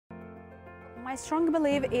My strong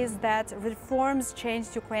belief is that reforms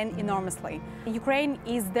changed Ukraine enormously. Ukraine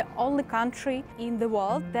is the only country in the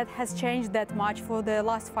world that has changed that much for the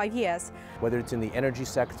last 5 years. Whether it's in the energy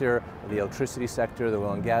sector, the electricity sector, the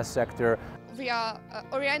oil and gas sector. We are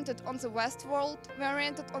oriented on the West world, we are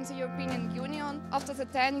oriented on the European Union. After the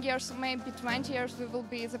 10 years, maybe 20 years, we will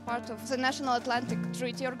be the part of the National Atlantic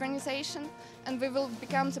Treaty Organization and we will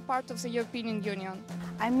become the part of the European Union.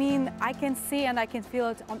 I mean, I can see and I can feel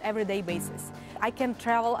it on everyday basis. I can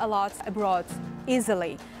travel a lot abroad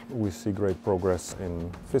easily. We see great progress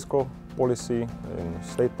in fiscal policy, in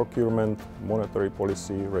state procurement, monetary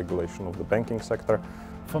policy, regulation of the banking sector.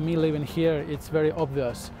 For me, living here, it's very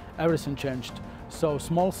obvious. Everything changed. So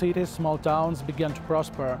small cities, small towns began to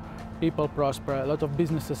prosper. People prosper, a lot of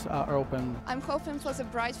businesses are open. I'm hoping for the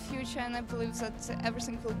bright future and I believe that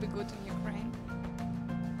everything will be good in Ukraine.